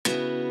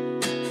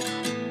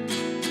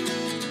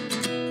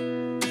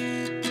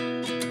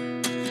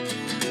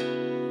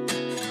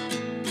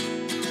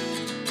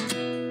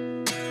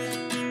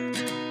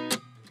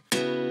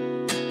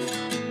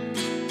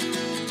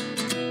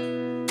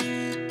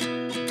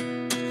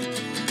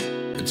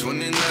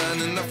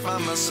29 and I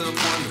find myself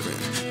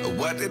wondering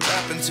what did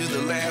happen to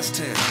the last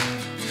 10.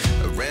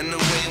 I ran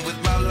away with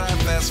my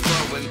life, fast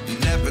forward,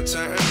 never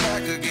turn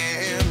back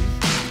again.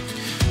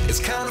 It's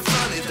kind of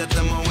funny that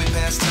the more we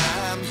pass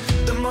time,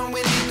 the more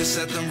we need to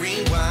set the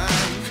rewind.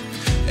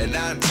 And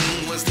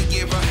 19 was the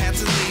year I had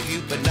to leave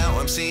you, but now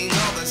I'm seeing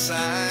all the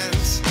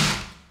signs.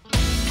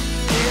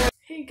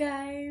 Hey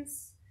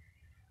guys,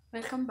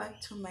 welcome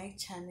back to my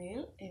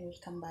channel and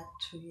welcome back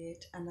to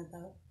yet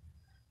another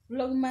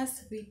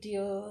Vlogmas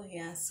video.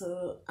 Yeah,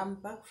 so I'm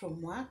back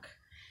from work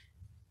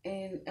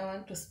and I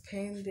want to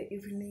spend the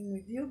evening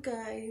with you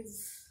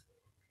guys.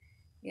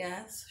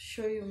 Yes,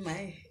 show you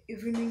my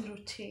evening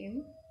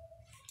routine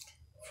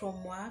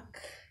from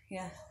work.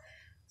 Yeah,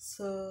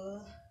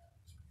 so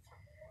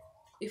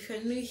if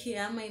you're new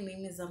here, my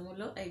name is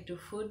Amulo. I do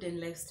food and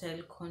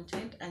lifestyle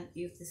content, and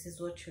if this is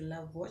what you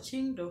love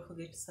watching, don't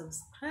forget to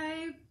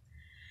subscribe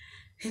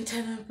and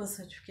turn on post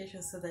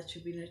notifications so that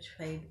you'll be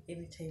notified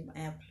anytime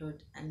I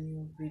upload a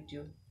new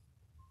video.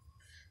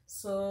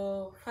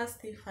 So first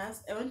thing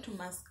first, I want to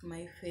mask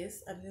my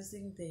face. I'm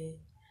using the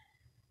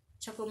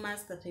charcoal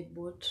mask that I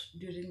bought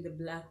during the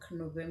Black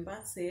November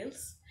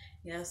sales.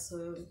 Yeah,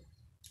 so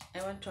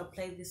I want to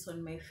apply this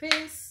on my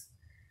face,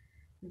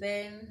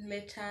 then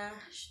later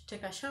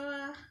take a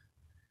shower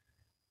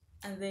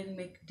and then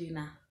make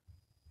dinner.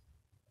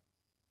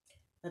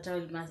 But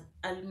I'll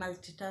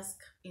multitask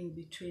in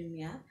between.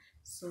 Yeah,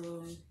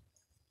 so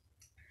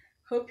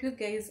hope you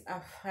guys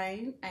are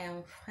fine. I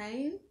am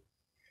fine.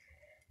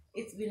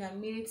 It's been a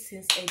minute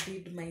since I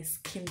did my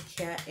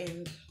skincare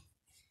and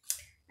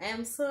I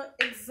am so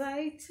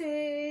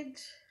excited.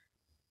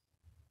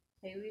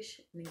 I wish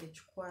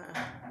ningechukua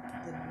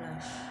the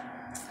brush,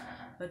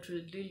 but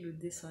we'll deal with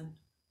this one.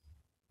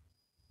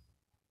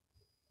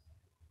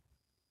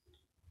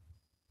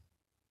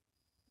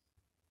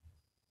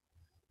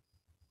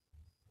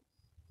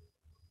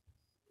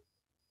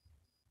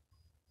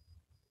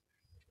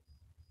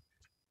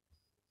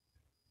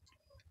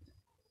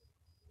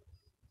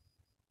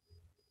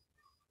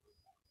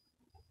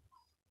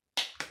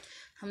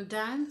 I'm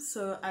done,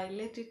 so I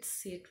let it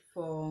sit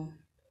for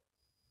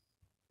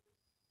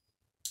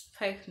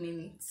 5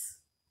 minutes.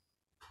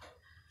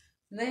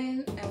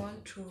 Then I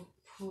want to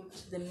put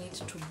the meat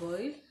to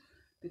boil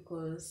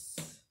because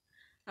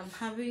I'm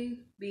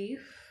having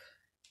beef,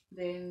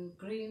 then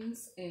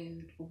greens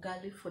and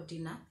ugali for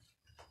dinner.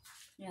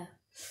 Yeah.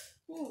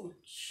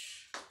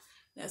 Ouch.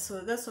 Yeah,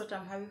 so that's what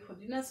I'm having for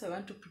dinner. So I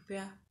want to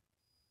prepare.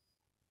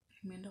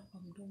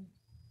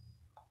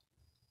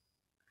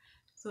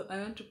 So I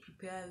want to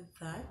prepare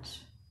that.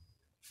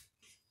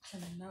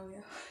 And now we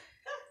are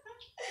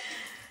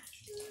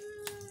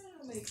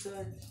oh my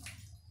god.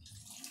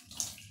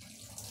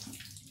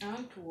 I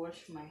want to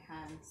wash my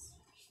hands.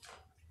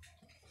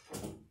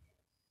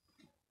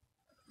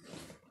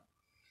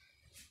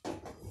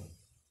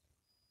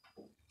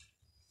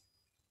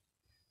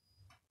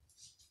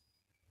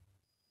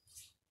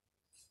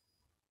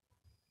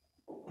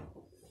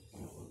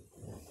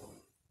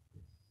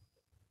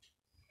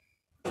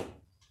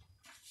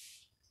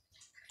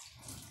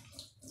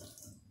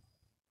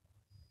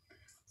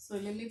 So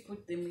let me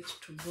put the meat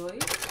to boil.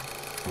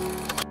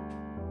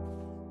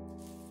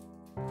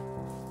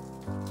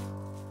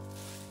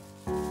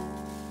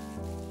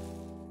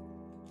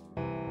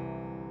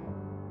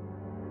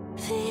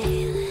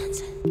 Feelings,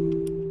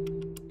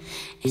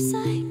 it's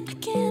like I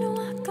can't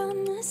walk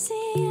on the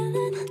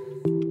ceiling.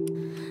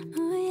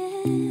 Oh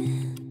yeah,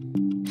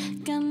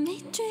 got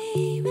me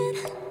dreaming,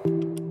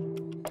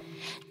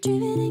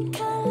 dreaming in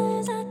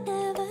colors I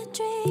never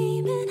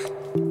dreamed.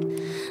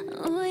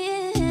 Oh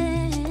yeah,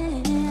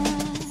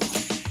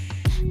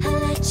 I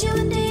let you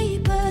in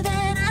deeper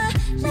than I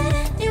let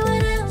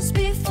anyone else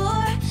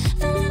before.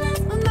 Fell in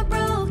love with my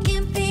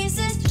broken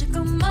pieces, took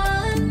them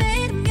all and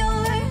made them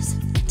yours.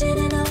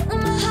 Didn't know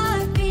what my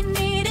heartbeat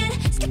needed,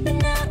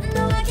 skipping out,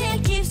 no I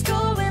can't keep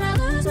score. When I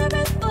lose my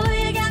breath, boy,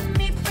 you got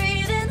me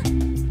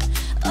breathing.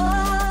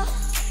 Oh,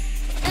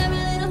 every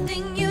little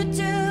thing you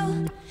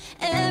do,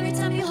 every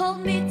time you hold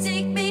me,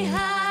 take me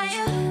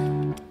higher,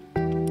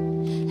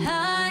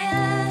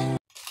 higher.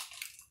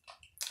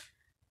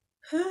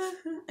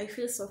 I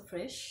feel so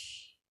fresh.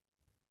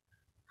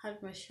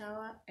 Had my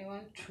shower. I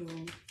want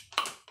to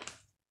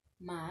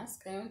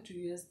mask. I want to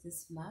use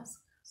this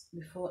mask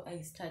before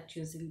I start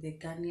using the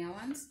Garnier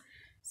ones.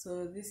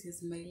 So this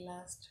is my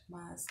last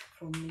mask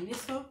from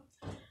Miniso.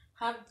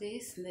 Have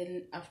this,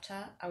 then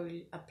after I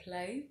will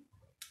apply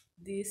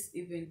this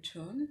even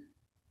tone,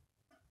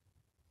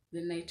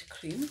 the night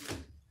cream.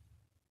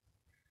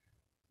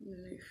 I don't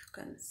know if you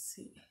can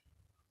see.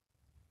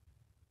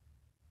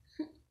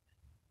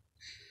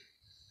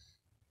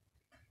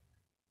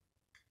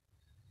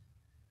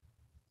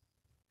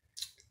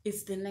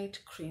 It's the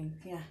night cream.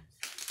 Yeah,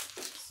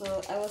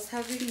 so I was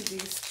having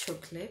this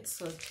chocolate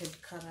salted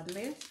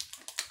caramel.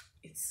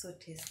 It's so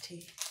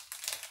tasty.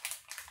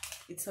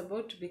 It's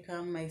about to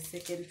become my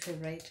second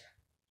favorite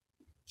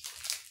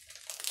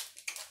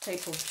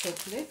type of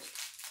chocolate.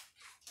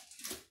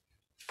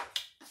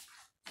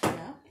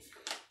 Yeah,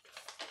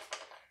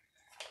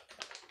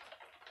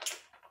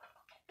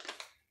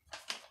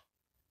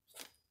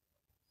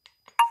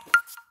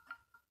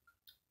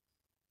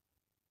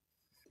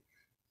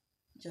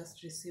 I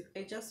just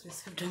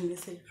received a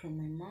message from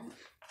my mom.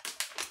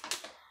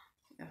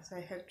 Yes, I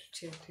had to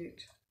check it.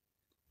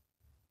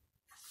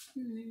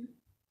 Yeah.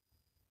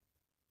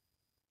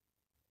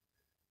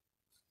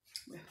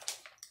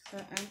 So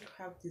I'm going to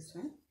have this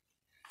one.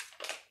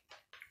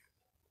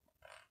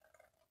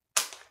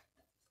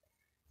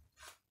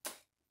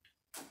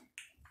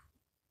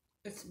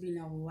 It's been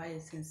a while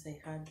since I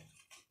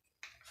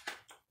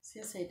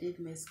did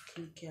my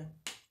skincare.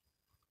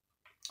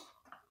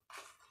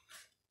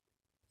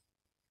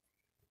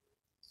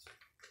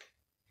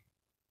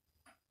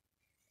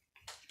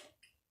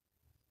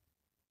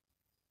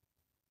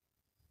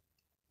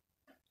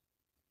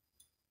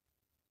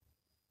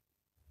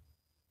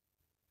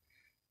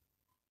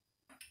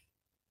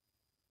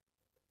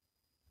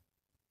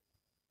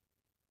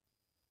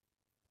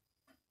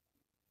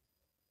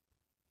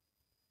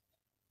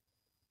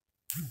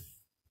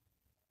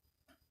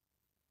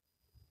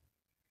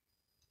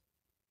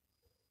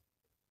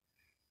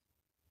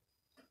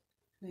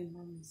 My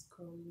mom is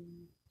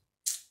calling.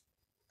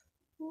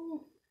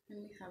 Oh, let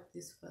me have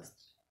this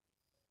first.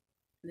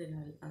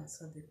 Then I'll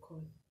answer the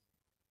call.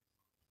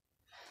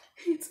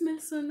 It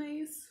smells so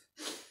nice.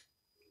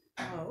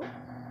 Wow.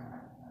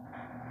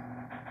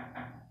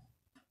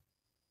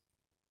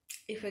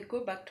 If I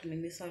go back to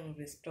Minnesota, I will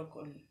restock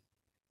on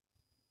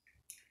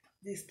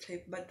this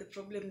type. But the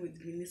problem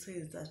with Minnesota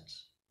is that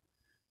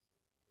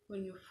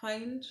when you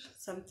find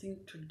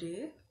something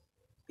today,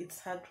 it's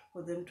hard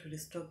for them to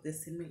restock the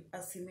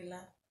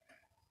similar.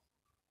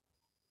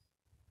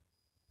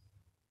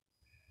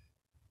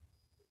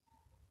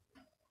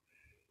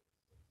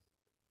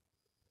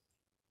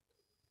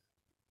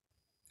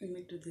 Let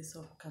me do this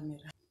off camera.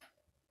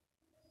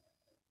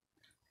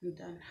 I'm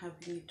done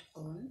having it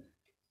on.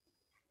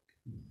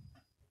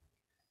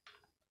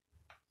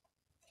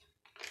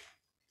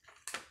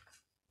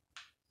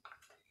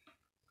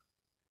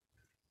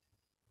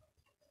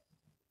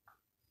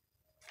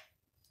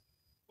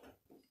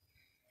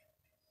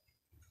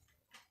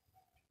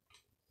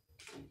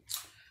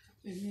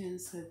 Let me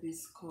answer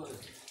this call.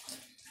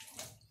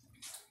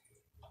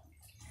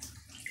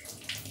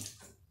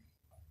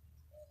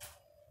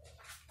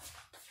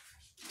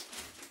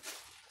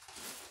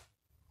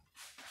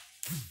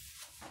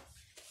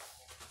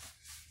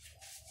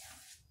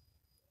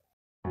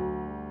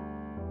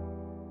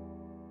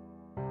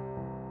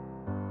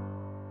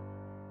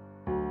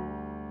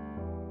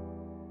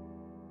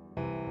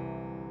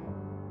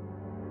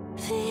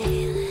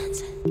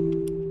 Feelings,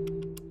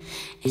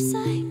 it's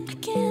like I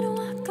can't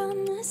walk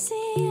on the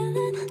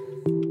ceiling.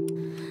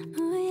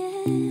 Oh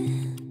yeah,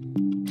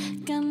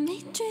 got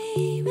me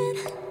dreaming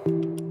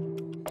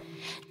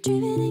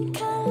in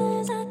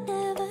colors I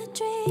never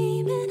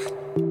dreamed.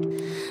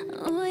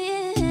 Oh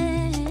yeah,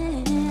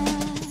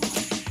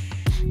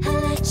 I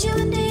let you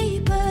in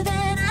deeper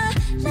than I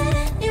let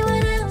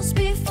anyone else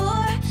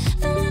before.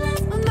 Fell in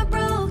love with my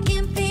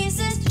broken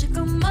pieces, took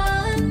 'em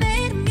all and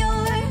made 'em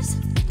yours.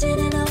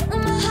 Didn't know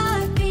what my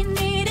heartbeat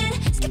needed.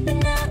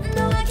 Skipping out,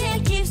 no, I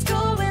can't keep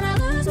score. When I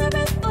lose my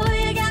breath, boy,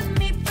 you got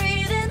me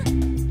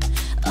breathing.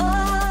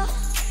 Oh,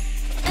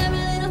 every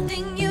little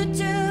thing you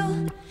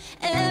do,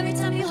 every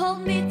time you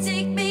hold me,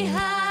 take me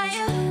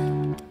higher,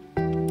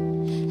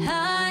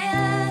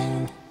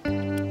 higher.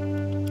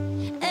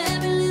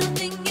 Every little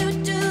thing you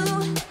do,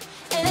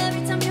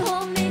 every time you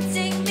hold me,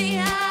 take me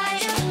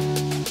higher,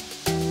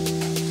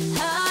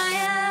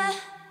 higher.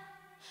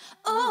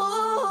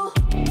 Oh.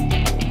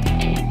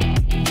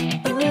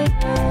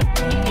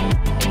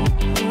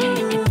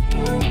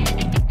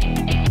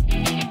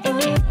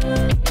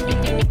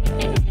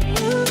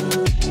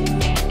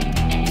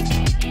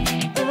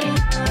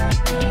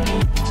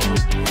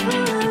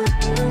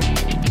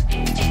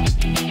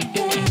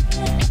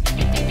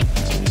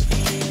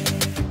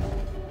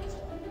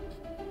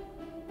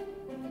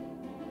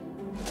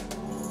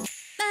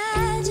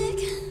 Magic.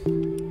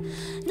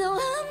 No,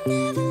 I'm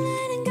never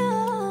letting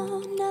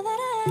go. Now that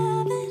I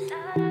have it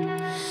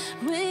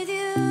with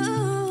you.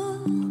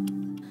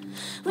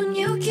 When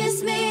you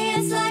kiss me,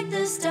 it's like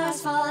the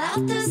stars fall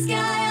out the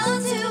sky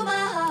onto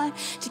my heart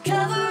to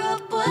cover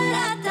up what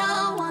I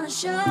don't wanna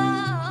show.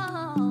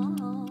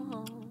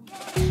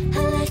 I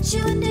let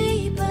you in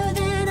deeper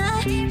than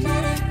I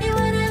let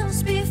anyone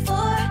else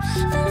before.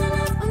 Fell in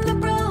love with my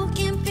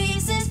broken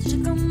pieces,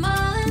 took 'em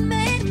all and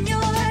made 'em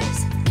yours.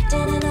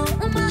 Didn't know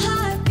what my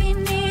heartbeat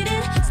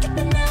needed.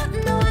 Skipping out,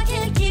 no, I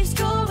can't keep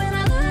score. When I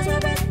lose my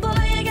breath,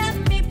 boy, you got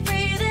me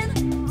breathing.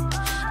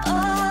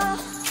 Oh,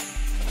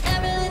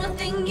 every little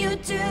thing you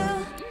do,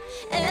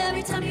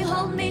 every time you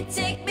hold me,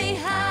 take me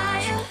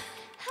higher,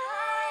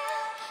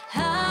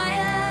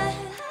 higher.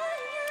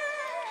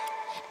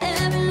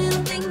 Every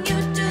little thing you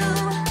do,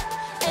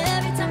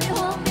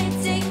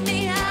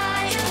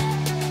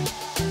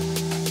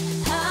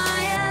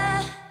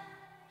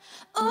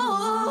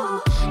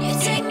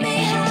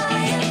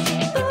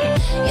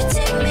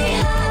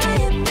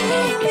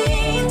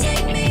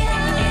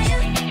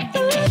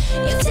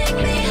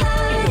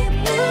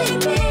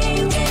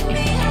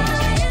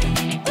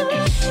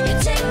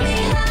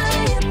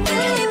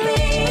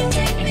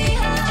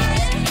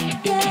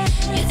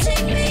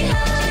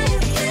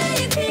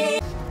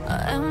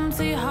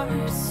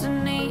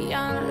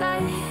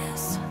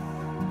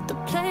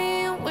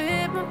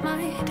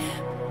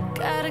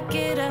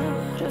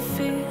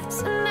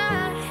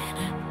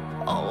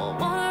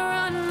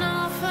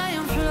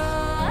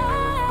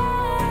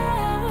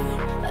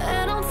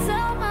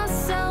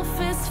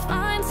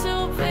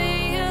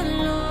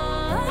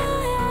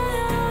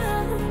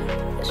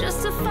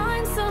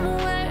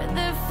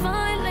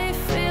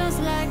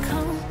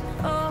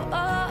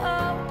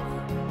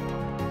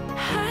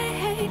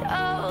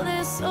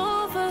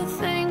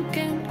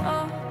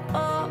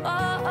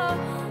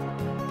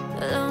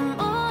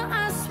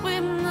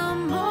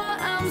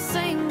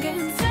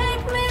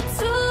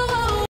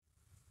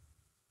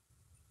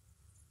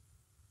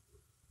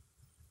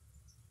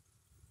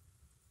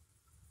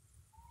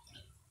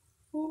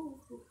 Ooh.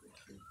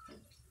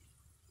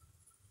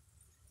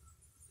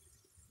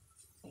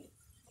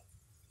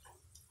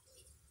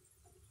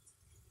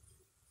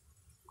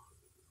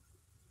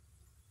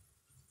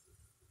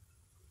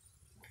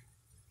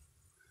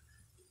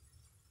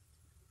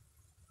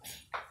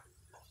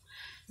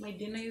 My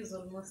dinner is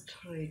almost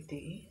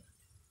ready.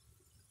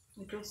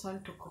 I just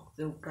want to cook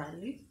the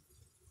ugali.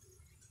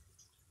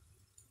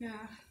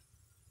 Yeah.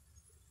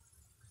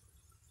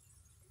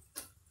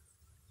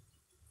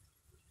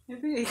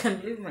 Maybe I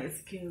can leave my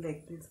skin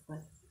like this,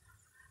 but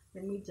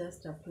let me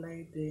just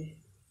apply the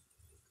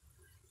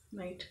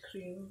night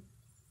cream.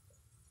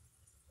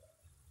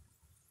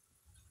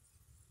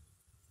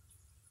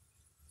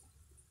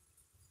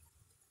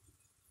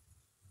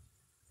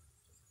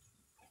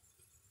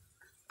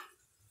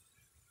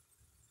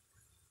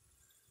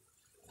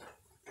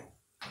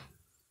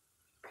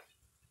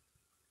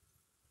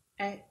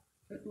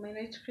 My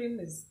night cream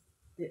is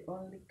the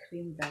only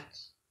cream that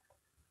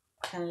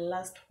can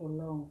last for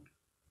long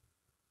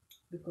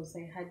because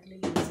I hardly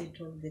use it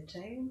all the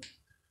time,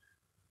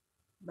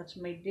 but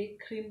my day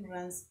cream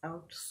runs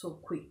out so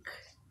quick.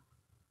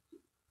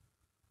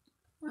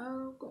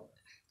 Oh God.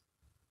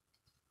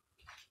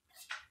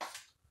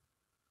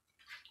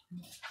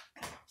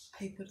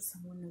 I thought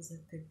someone was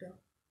at the door.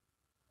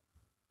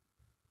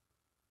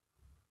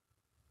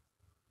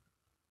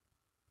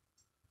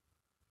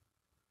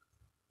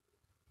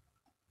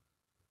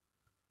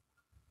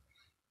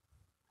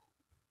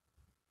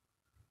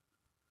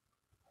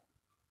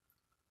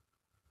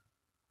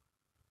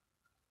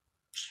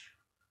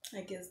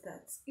 I guess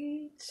that's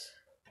it.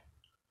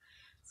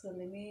 So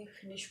let me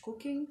finish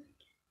cooking,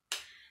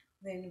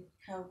 then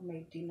have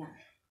my dinner,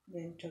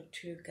 then talk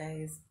to you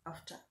guys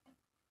after.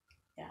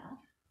 Yeah.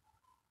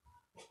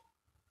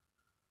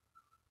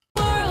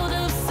 World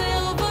of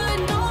silver,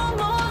 no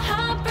more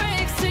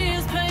heartbreaks,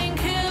 tears,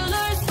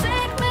 painkillers.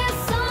 Take me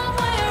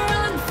somewhere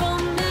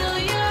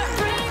unfamiliar.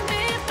 Bring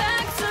me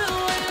back to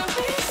where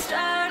we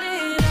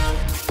started out.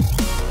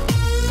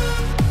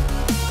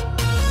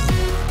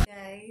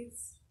 Guys,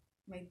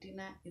 my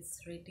dinner is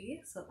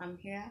ready, so I'm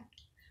here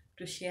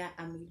to share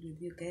a meal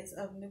with you guys.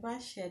 I've never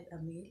shared a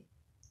meal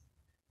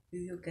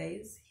with you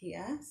guys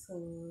here,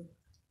 so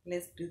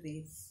let's do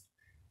this.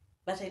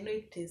 But I know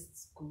it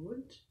tastes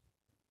good.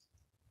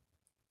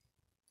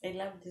 I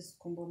love this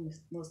combo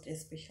most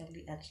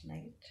especially at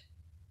night.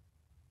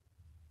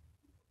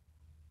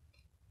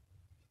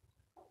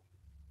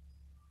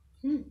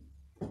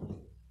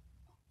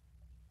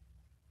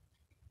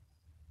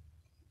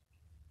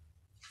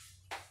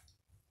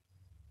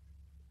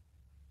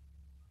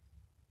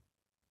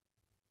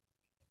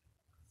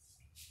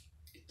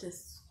 It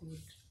tastes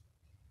good.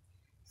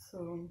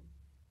 So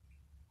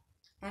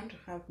I want to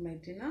have my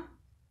dinner,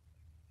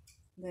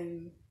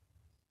 then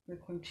we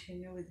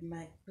continue with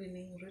my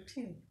cleaning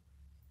routine.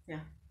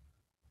 Yeah.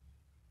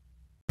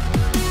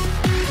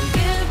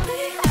 Get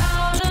me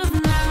out of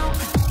now.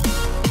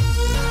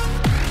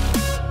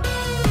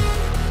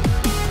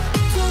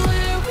 To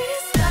where we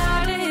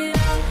started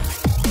out.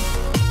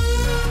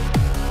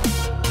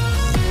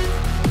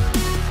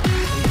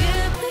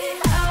 Get me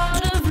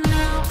out of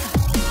now.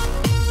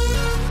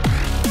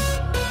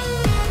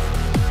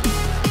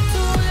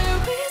 To where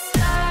we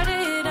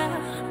started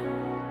out.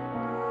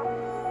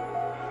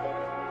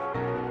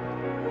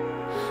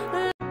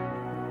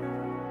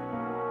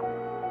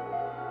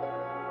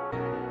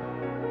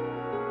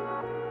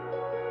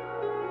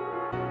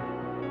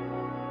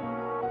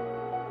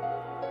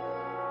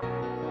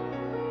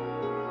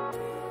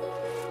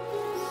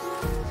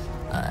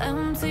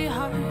 Empty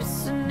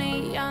hearts and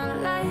neon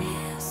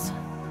lights.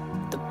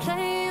 They're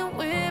playing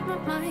with my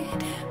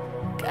mind.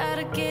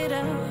 Gotta get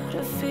out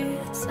of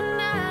here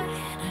tonight.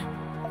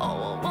 Oh,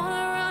 I wanna